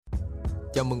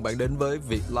Chào mừng bạn đến với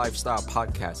Việt Lifestyle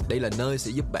Podcast. Đây là nơi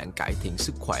sẽ giúp bạn cải thiện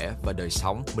sức khỏe và đời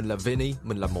sống. Mình là Vinny,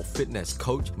 mình là một fitness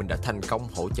coach. Mình đã thành công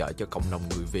hỗ trợ cho cộng đồng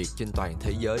người Việt trên toàn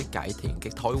thế giới cải thiện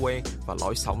các thói quen và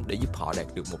lối sống để giúp họ đạt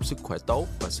được một sức khỏe tốt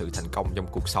và sự thành công trong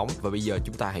cuộc sống. Và bây giờ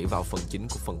chúng ta hãy vào phần chính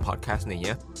của phần podcast này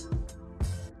nhé.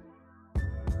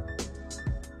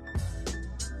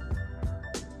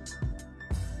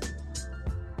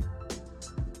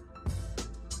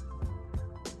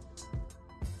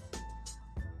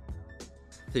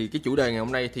 Thì cái chủ đề ngày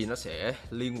hôm nay thì nó sẽ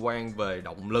liên quan về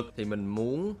động lực. Thì mình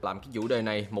muốn làm cái chủ đề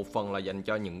này một phần là dành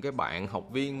cho những cái bạn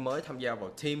học viên mới tham gia vào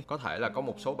team. Có thể là có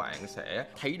một số bạn sẽ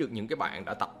thấy được những cái bạn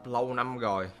đã tập lâu năm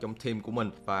rồi trong team của mình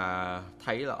và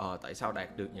thấy là tại sao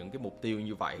đạt được những cái mục tiêu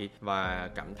như vậy, và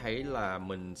cảm thấy là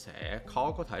mình sẽ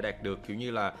khó có thể đạt được. Kiểu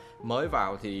như là mới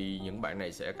vào thì những bạn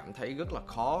này sẽ cảm thấy rất là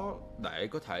khó để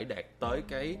có thể đạt tới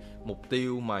cái mục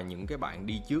tiêu mà những cái bạn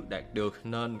đi trước đạt được.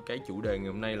 Nên cái chủ đề ngày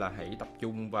hôm nay là hãy tập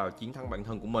trung vào chiến thắng bản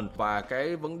thân của mình. Và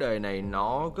cái vấn đề này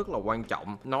nó rất là quan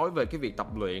trọng. Nói về cái việc tập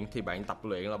luyện thì bạn tập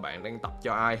luyện là bạn đang tập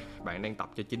cho ai? Bạn đang tập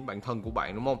cho chính bản thân của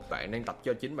bạn, đúng không? Bạn đang tập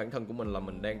cho chính bản thân của mình là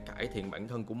mình đang cải thiện bản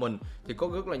thân của mình. Thì có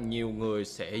rất là nhiều người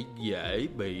sẽ dễ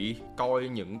bị coi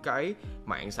những cái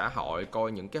mạng xã hội,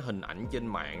 coi những cái hình ảnh trên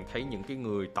mạng, thấy những cái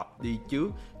người tập đi trước,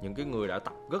 những cái người đã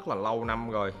tập rất là lâu năm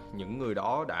rồi, những người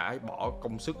đó đã bỏ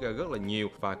công sức ra rất là nhiều,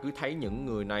 và cứ thấy những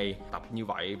người này tập như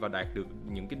vậy và đạt được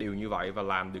những cái điều như vậy và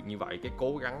làm được như vậy, cái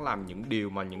cố gắng làm những điều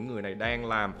mà những người này đang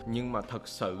làm. Nhưng mà thật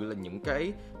sự là những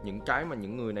cái mà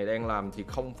những người này đang làm thì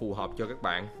không phù hợp cho các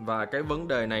bạn. Và cái vấn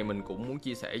đề này mình cũng muốn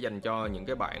chia sẻ dành cho những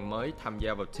cái bạn mới tham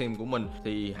gia vào team của mình.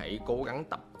 Thì hãy cố gắng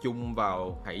tập trung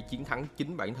vào, hãy chiến thắng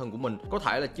chính bản thân của mình. Có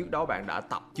thể là trước đó bạn đã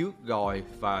tập trước rồi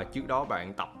và trước đó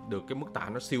bạn tập được cái mức tạ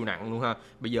nó siêu nặng luôn ha.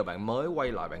 Bây giờ bạn mới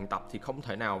quay lại bạn tập thì không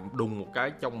thể nào đùng một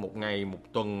cái trong một ngày,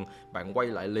 một tuần bạn quay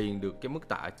lại liền được cái mức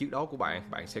tạ trước đó của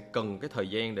bạn. Bạn sẽ cần cái thời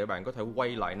gian để bạn có thể quay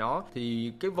lại nó.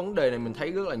 Thì cái vấn đề này mình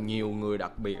thấy rất là nhiều người,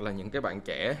 đặc biệt là những cái bạn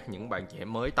trẻ, những bạn trẻ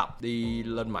mới tập, đi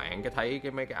lên mạng cái thấy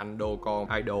cái mấy cái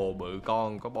idol bự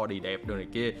con có body đẹp đồ này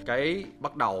kia, cái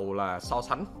bắt đầu là so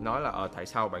sánh, nói là tại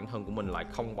sao bản thân của mình lại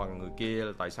không bằng người kia,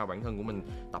 tại sao bản thân của mình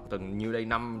tập từng nhiêu đây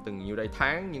năm, từng nhiêu đây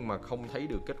tháng nhưng mà không thấy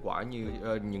được kết quả như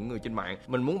những người trên mạng.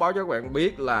 Mình muốn báo cho các bạn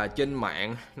biết là trên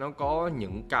mạng nó có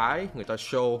những cái người ta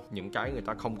show, những cái người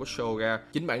ta không có show ra.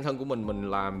 Chính bản thân của mình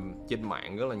làm trên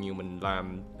mạng rất là nhiều, mình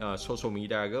làm social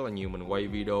media rất là nhiều, mình quay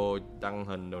video, đăng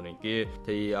hình đồ này kia,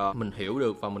 thì mình hiểu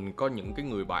được. Và mình có những cái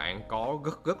người bạn có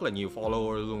rất là nhiều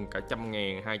follower luôn, cả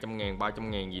 100.000, 200.000,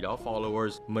 300.000 gì đó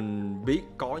followers. Mình biết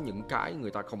có những cái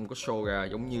người ta không có show ra,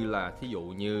 giống như là thí dụ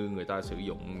như người ta sử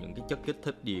dụng những cái chất kích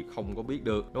thích gì không có biết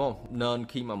được, đúng không? Nên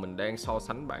khi mà mình đang so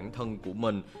sánh bản thân của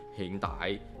mình hiện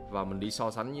tại và mình đi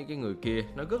so sánh với cái người kia,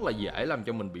 nó rất là dễ làm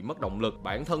cho mình bị mất động lực.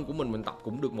 Bản thân của mình tập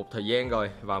cũng được một thời gian rồi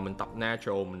và mình tập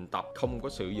natural, mình tập không có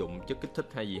sử dụng chất kích thích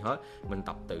hay gì hết, mình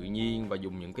tập tự nhiên và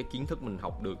dùng những cái kiến thức mình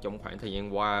học được trong khoảng thời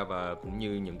gian qua và cũng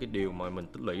như những cái điều mà mình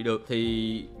tích lũy được.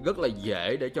 Thì rất là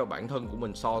dễ để cho bản thân của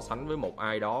mình so sánh với một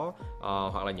ai đó,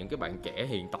 hoặc là những cái bạn trẻ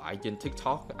hiện tại trên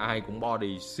TikTok ai cũng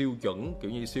body siêu chuẩn,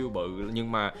 kiểu như siêu bự.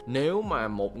 Nhưng mà nếu mà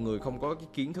một người không có cái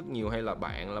kiến thức nhiều, hay là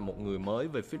bạn là một người mới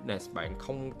về fitness, bạn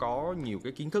không có nhiều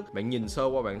cái kiến thức, bạn nhìn sơ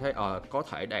qua bạn thấy có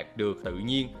thể đạt được tự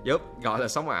nhiên, gọi là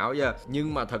sống ảo nha.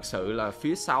 Nhưng mà thật sự là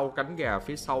phía sau cánh gà,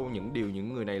 phía sau những điều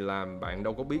những người này làm, bạn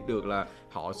đâu có biết được là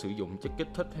họ sử dụng chất kích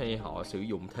thích hay họ sử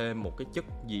dụng thêm một cái chất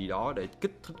gì đó để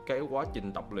kích thích cái quá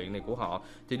trình tập luyện này của họ.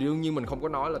 Thì đương nhiên mình không có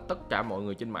nói là tất cả mọi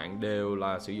người trên mạng đều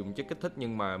là sử dụng chất kích thích,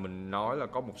 nhưng mà mình nói là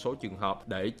có một số trường hợp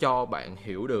để cho bạn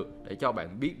hiểu được, để cho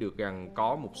bạn biết được rằng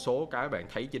có một số cái bạn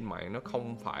thấy trên mạng nó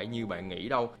không phải như bạn nghĩ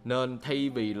đâu. Nên thay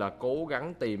vì là cố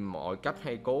gắng tìm mọi cách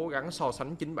hay cố gắng so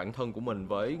sánh chính bản thân của mình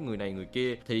với người này người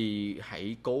kia, thì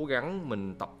hãy cố gắng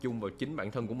mình tập trung vào chính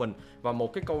bản thân của mình. Và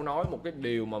một cái câu nói, một cái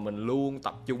điều mà mình luôn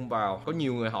tập trung vào, có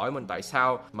nhiều người hỏi mình tại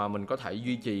sao mà mình có thể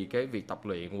duy trì cái việc tập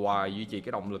luyện hoài, duy trì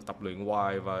cái động lực tập luyện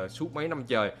hoài và suốt mấy năm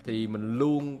trời, thì mình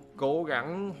luôn cố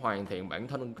gắng hoàn thiện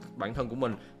bản thân của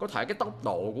mình. Có thể cái tốc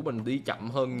độ của mình đi chậm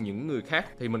hơn những người khác,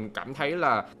 thì mình cảm thấy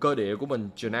là cơ địa của mình,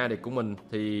 genetic của mình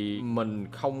thì mình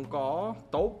không có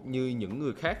tốt như những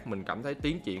người khác. Mình cảm thấy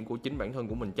tiến triển của chính bản thân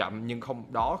của mình chậm, nhưng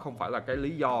đó không phải là cái lý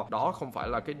do, đó không phải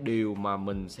là cái điều mà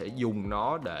mình sẽ dùng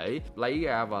nó để lấy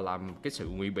ra và làm cái sự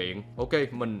ngụy biện. Ok,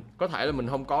 mình có thể là mình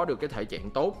không có được cái thể trạng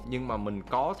tốt, nhưng mà mình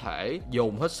có thể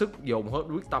dồn hết sức, dồn hết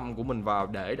quyết tâm của mình vào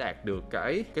để đạt được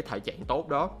cái thể trạng tốt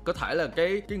đó. có thể là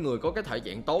cái người có cái thể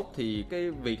trạng tốt thì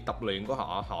cái việc tập luyện của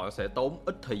họ sẽ tốn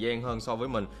ít thời gian hơn so với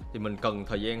mình, thì mình cần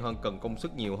thời gian hơn, cần công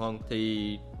sức nhiều hơn,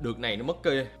 thì được này nó mất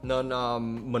kia. Nên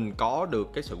mình có được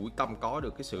cái sự quyết tâm, có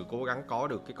được cái sự cố gắng, có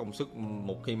được cái công sức,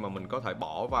 một khi mà mình có thể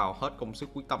bỏ vào hết công sức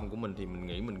quyết tâm của mình thì mình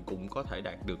nghĩ mình cũng có thể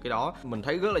đạt được cái đó. Mình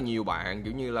thấy rất là nhiều bạn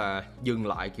kiểu như là dừng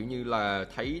lại, kiểu như là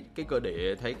thấy cái cơ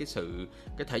địa, thấy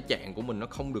cái thể trạng của mình nó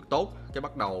không được tốt, cái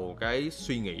bắt đầu cái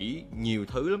suy nghĩ nhiều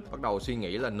thứ lắm, bắt đầu suy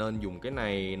nghĩ là nên dùng cái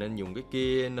này, nên dùng cái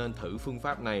kia, nên thử phương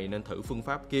pháp này, nên thử phương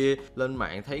pháp kia, lên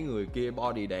mạng thấy người kia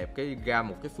body đẹp cái ra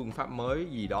một cái phương pháp mới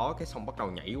gì đó, cái xong bắt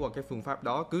đầu nhảy qua cái phương pháp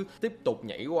đó, cứ tiếp tục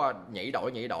nhảy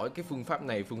đổi cái phương pháp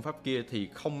này phương pháp kia thì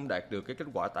không đạt được cái kết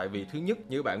quả. Tại vì thứ nhất,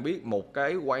 như bạn biết, một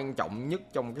cái quan trọng nhất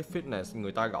trong cái fitness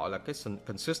người ta gọi là cái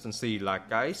consistency, là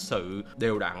cái sự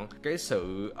đều đặn. Cái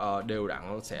sự đều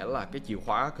đặn sẽ là cái chìa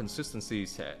khóa, consistency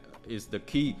is the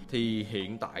key. Thì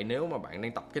hiện tại nếu mà bạn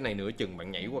đang tập cái này nửa chừng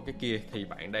bạn nhảy qua cái kia thì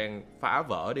bạn đang phá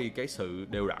vỡ đi cái sự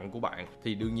đều đặn của bạn,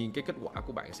 thì đương nhiên cái kết quả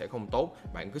của bạn sẽ không tốt.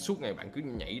 Bạn cứ suốt ngày bạn cứ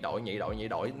nhảy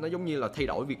đổi, nó giống như là thay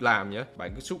đổi việc làm vậy.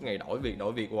 Bạn cứ suốt ngày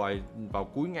đổi việc hoài, vào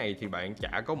cuối ngày thì bạn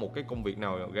chả có một cái công việc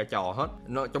nào ra trò hết.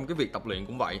 Trong cái việc tập luyện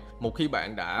cũng vậy, một khi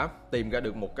bạn đã tìm ra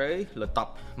được một cái lịch tập,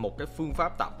 một cái phương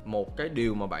pháp tập, một cái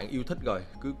điều mà bạn yêu thích rồi,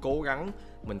 cứ cố gắng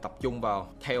mình tập trung vào,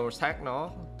 theo sát nó,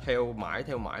 theo mãi,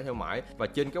 và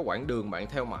trên cái quãng đường bạn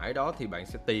theo mãi đó thì bạn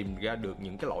sẽ tìm ra được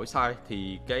những cái lỗi sai.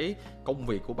 Thì cái công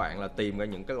việc của bạn là tìm ra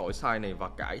những cái lỗi sai này và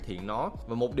cải thiện nó.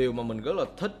 Và một điều mà mình rất là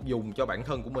thích dùng cho bản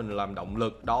thân của mình làm động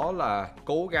lực, đó là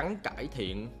cố gắng cải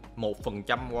thiện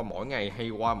 1% qua mỗi ngày hay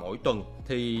qua mỗi tuần.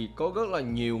 Thì có rất là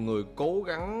nhiều người cố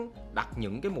gắng đặt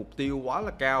những cái mục tiêu quá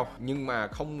là cao nhưng mà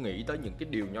không nghĩ tới những cái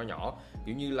điều nho nhỏ,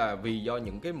 kiểu như là vì do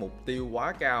những cái mục tiêu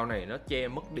quá cao này nó che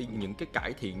mất đi những cái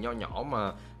cải thiện nho nhỏ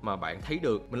mà bạn thấy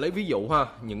được. Mình lấy ví dụ ha,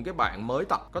 những cái bạn mới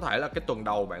tập, có thể là cái tuần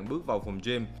đầu bạn bước vào phòng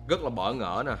gym rất là bỡ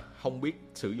ngỡ nè, không biết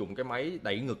sử dụng cái máy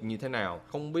đẩy ngực như thế nào,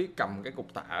 không biết cầm cái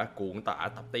cục tạ, cuộn tạ,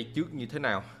 tập tay trước như thế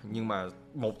nào. Nhưng mà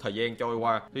một thời gian trôi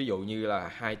qua, ví dụ như là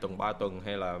 2 tuần, 3 tuần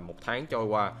hay là 1 tháng trôi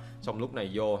qua, xong lúc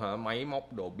này vô máy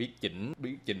móc đồ biết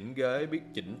chỉnh ghế, biết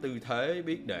chỉnh tư thế,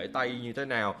 biết để tay như thế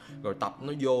nào, rồi tập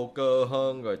nó vô cơ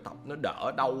hơn, rồi tập nó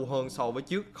đỡ đau hơn so với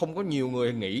trước. Không có nhiều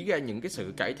người nghĩ ra những cái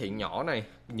sự cải thiện nhỏ này.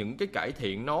 Những cái cải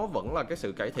thiện nó vẫn là cái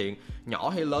sự cải thiện, nhỏ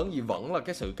hay lớn gì vẫn là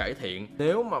cái sự cải thiện.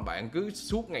 Nếu mà bạn cứ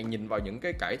suốt ngày nhìn vào những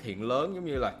cái cải thiện lớn, giống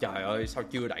như là trời ơi sao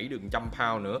chưa đẩy được 100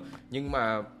 pound nữa, nhưng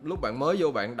mà lúc bạn mới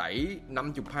vô bạn đẩy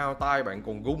 50 pound, tay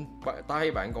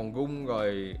bạn còn rung,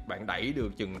 rồi bạn đẩy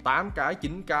được chừng 8 cái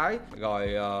 9 cái, rồi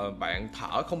bạn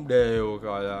thở không đều,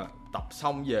 rồi tập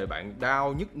xong về bạn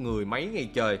đau nhức người mấy ngày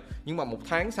trời. Nhưng mà 1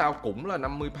 tháng sau cũng là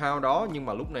 50 pound đó, nhưng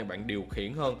mà lúc này bạn điều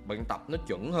khiển hơn, bạn tập nó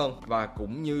chuẩn hơn, và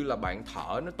cũng như là bạn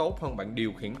thở nó tốt hơn, bạn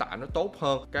điều khiển tạ nó tốt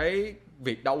hơn, cái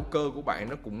việc đau cơ của bạn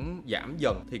nó cũng giảm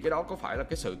dần. Thì cái đó có phải là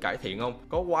cái sự cải thiện không?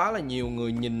 Có quá là nhiều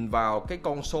người nhìn vào cái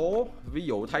con số, ví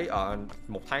dụ thấy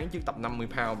 1 tháng trước tập 50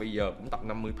 pound, bây giờ cũng tập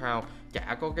 50 pound,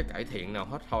 chả có cái cải thiện nào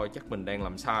hết, thôi chắc mình đang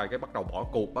làm sai, cái bắt đầu bỏ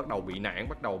cuộc, bắt đầu bị nản,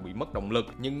 bắt đầu bị mất động lực.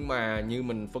 Nhưng mà như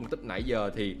mình phân tích nãy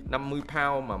giờ thì 50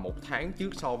 pound mà 1 tháng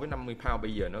trước so với 50 pound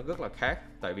bây giờ nó rất là khác.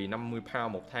 Tại vì 50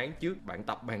 pound 1 tháng trước bạn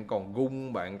tập bạn còn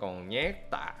rung, bạn còn nhét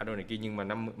tạ rồi này kia, nhưng mà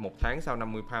 1 tháng sau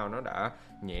 50 pound nó đã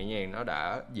nhẹ nhàng, nó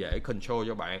đã dễ control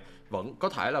cho bạn. Vẫn có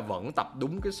thể là vẫn tập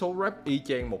đúng cái số rep y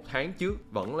chang 1 tháng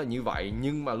trước, vẫn là như vậy,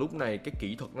 nhưng mà lúc này cái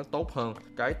kỹ thuật nó tốt hơn,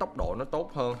 cái tốc độ nó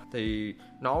tốt hơn, thì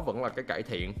nó vẫn là cái cải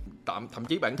thiện. Thậm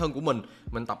chí bản thân của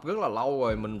mình tập rất là lâu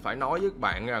rồi, mình phải nói với các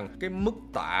bạn rằng cái mức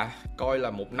tạ coi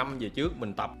là 1 năm về trước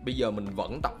mình tập, bây giờ mình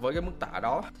vẫn tập với cái mức tạ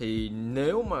đó. Thì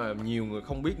nếu mà nhiều người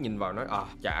không biết nhìn vào nói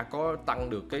chả có tăng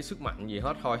được cái sức mạnh gì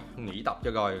hết, thôi nghỉ tập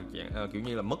cho rồi, kiểu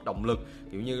như là mất động lực,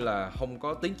 kiểu như là không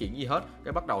có tiến triển gì hết,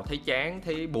 cái bắt đầu thấy chán,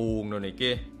 thấy buồn rồi này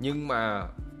kia. Nhưng mà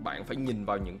bạn phải nhìn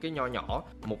vào những cái nho nhỏ.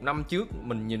 1 năm trước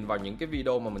mình nhìn vào những cái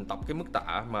video mà mình tập cái mức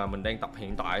tạ mà mình đang tập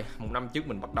hiện tại. 1 năm trước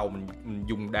mình bắt đầu mình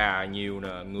dùng đà nhiều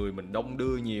nè, người mình đong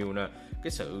đưa nhiều nè,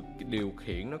 cái sự điều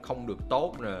khiển nó không được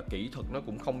tốt nè, kỹ thuật nó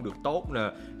cũng không được tốt nè,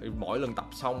 mỗi lần tập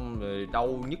xong rồi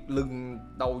đau nhức lưng,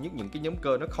 đau nhức những cái nhóm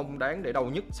cơ nó không đáng để đau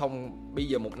nhức. Xong bây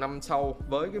giờ 1 năm sau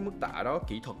với cái mức tạ đó,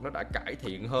 kỹ thuật nó đã cải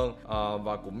thiện hơn,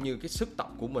 và cũng như cái sức tập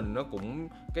của mình nó cũng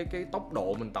cái tốc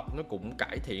độ mình tập nó cũng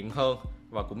cải thiện hơn,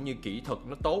 và cũng như kỹ thuật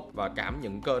nó tốt và cảm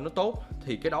nhận cơ nó tốt,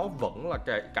 thì cái đó vẫn là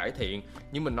cải thiện.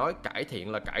 Nhưng mình nói cải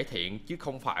thiện là cải thiện chứ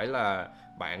không phải là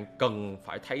bạn cần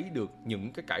phải thấy được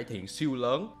những cái cải thiện siêu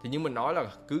lớn. Thì như mình nói là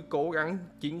cứ cố gắng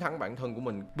chiến thắng bản thân của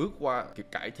mình, bước qua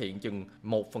cải thiện chừng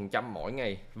 1% mỗi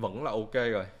ngày vẫn là ok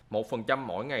rồi. 1%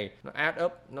 mỗi ngày nó add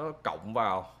up, nó cộng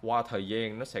vào qua thời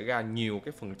gian nó sẽ ra nhiều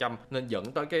cái phần trăm, nên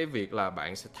dẫn tới cái việc là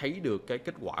bạn sẽ thấy được cái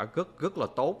kết quả rất là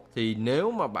tốt. Thì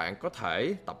nếu mà bạn có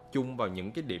thể tập trung vào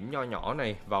những cái điểm nho nhỏ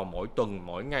này vào mỗi tuần,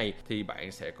 mỗi ngày, thì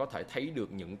bạn sẽ có thể thấy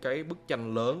được những cái bức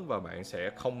tranh lớn, và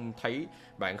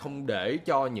bạn không để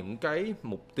cho những cái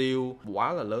mục tiêu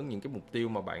quá là lớn, những cái mục tiêu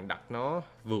mà bạn đặt nó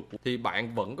vượt, thì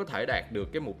bạn vẫn có thể đạt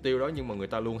được cái mục tiêu đó. Nhưng mà người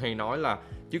ta luôn hay nói là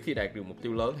trước khi đạt được mục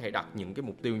tiêu lớn, hãy đặt những cái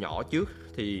mục tiêu nhỏ trước.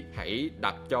 Thì hãy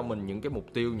đặt cho mình những cái mục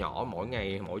tiêu nhỏ mỗi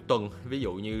ngày, mỗi tuần. Ví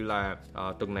dụ như là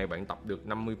tuần này bạn tập được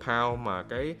 50 pound mà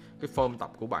cái form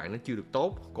tập của bạn nó chưa được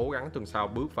tốt, cố gắng tuần sau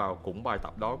bước vào cũng bài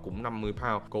tập đó, cũng 50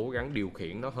 pound, cố gắng điều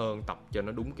khiển nó hơn, tập cho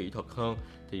nó đúng kỹ thuật hơn.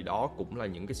 Thì đó cũng là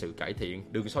những cái sự cải thiện.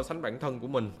 Đừng so sánh bản thân của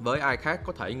mình với ai khác,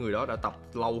 có thể người đó đã tập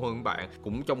lâu hơn bạn.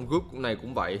 Cũng trong group này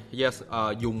cũng vậy. Yes,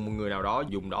 dùng người nào đó,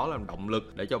 dùng đó làm động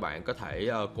lực để cho bạn có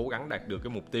thể cố gắng đạt được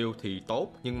cái mục tiêu thì tốt.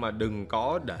 Nhưng mà đừng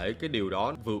có để cái điều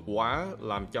đó vượt quá,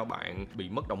 làm cho bạn bị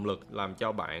mất động lực, làm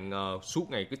cho bạn suốt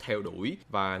ngày cứ theo đuổi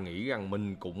và nghĩ rằng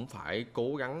mình cũng phải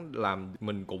cố gắng làm,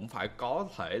 mình cũng phải có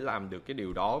thể làm được cái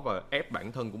điều đó, và ép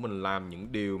bản thân của mình làm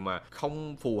những điều mà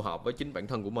không phù hợp với chính bản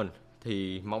thân của mình.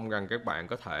 Thì mong rằng các bạn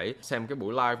có thể xem cái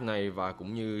buổi live này và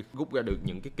cũng như rút ra được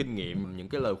những cái kinh nghiệm, những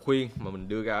cái lời khuyên mà mình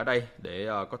đưa ra ở đây để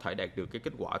có thể đạt được cái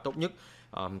kết quả tốt nhất.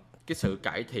 Cái sự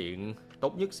cải thiện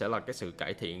tốt nhất sẽ là cái sự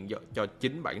cải thiện cho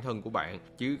chính bản thân của bạn,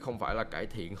 chứ không phải là cải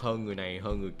thiện hơn người này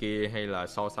hơn người kia, hay là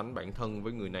so sánh bản thân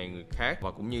với người này người khác.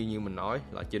 Và cũng như mình nói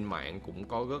là trên mạng cũng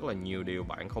có rất là nhiều điều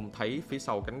bạn không thấy phía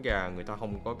sau cánh gà, người ta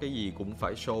không có cái gì cũng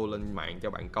phải show lên mạng cho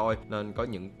bạn coi, nên có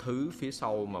những thứ phía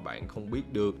sau mà bạn không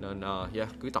biết được. Nên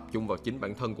cứ tập trung vào chính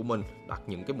bản thân của mình, đặt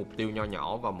những cái mục tiêu nho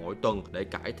nhỏ vào mỗi tuần để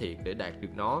cải thiện, để đạt được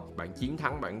nó. Bạn chiến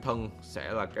thắng bản thân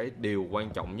sẽ là cái điều quan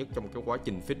trọng nhất trong cái quá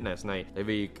trình fitness này. Tại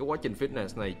vì cái quá trình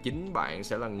fitness này chính bạn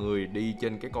sẽ là người đi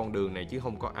trên cái con đường này, chứ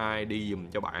không có ai đi giùm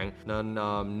cho bạn. Nên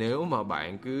nếu mà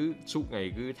bạn cứ suốt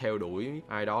ngày cứ theo đuổi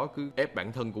ai đó, cứ ép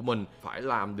bản thân của mình phải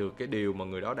làm được cái điều mà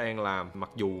người đó đang làm, mặc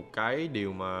dù cái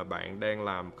điều mà bạn đang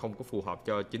làm không có phù hợp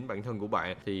cho chính bản thân của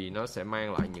bạn, thì nó sẽ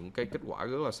mang lại những cái kết quả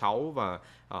rất là xấu. Và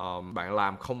bạn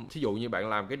làm không, thí dụ như bạn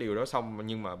làm cái điều đó xong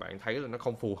nhưng mà bạn thấy là nó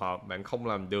không phù hợp, bạn không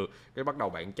làm được, cái bắt đầu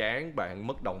bạn chán, bạn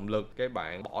mất động lực, cái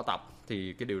bạn bỏ tập,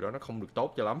 thì cái điều đó nó không được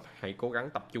tốt cho lắm. Hãy cố gắng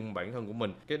tập trung bản thân của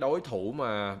mình. Cái đối thủ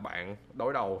mà bạn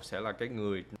đối đầu sẽ là cái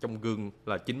người trong gương,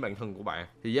 là chính bản thân của bạn.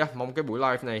 Thì mong cái buổi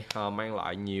live này mang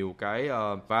lại nhiều cái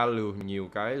value, nhiều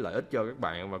cái lợi ích cho các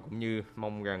bạn, và cũng như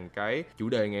mong rằng cái chủ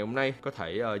đề ngày hôm nay có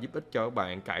thể giúp ích cho các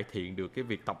bạn cải thiện được cái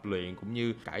việc tập luyện, cũng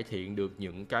như cải thiện được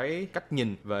những cái cách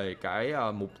nhìn về cái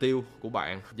mục tiêu của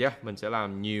bạn. Mình sẽ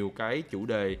làm nhiều cái chủ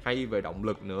đề hay về động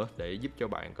lực nữa để giúp cho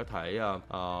bạn có thể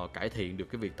cải thiện được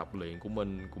cái việc tập luyện của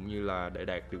mình, cũng như là để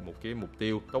đạt được một cái mục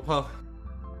tiêu tốt hơn.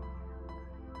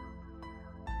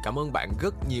 Cảm ơn bạn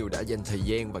rất nhiều đã dành thời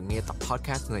gian và nghe tập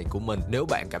podcast này của mình. Nếu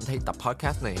bạn cảm thấy tập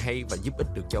podcast này hay và giúp ích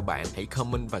được cho bạn, hãy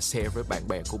comment và share với bạn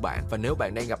bè của bạn. Và nếu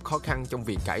bạn đang gặp khó khăn trong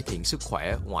việc cải thiện sức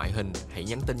khỏe, ngoại hình, hãy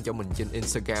nhắn tin cho mình trên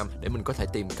Instagram để mình có thể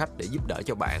tìm cách để giúp đỡ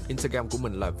cho bạn. Instagram của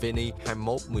mình là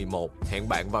Veni2111. Hẹn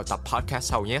bạn vào tập podcast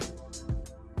sau nhé.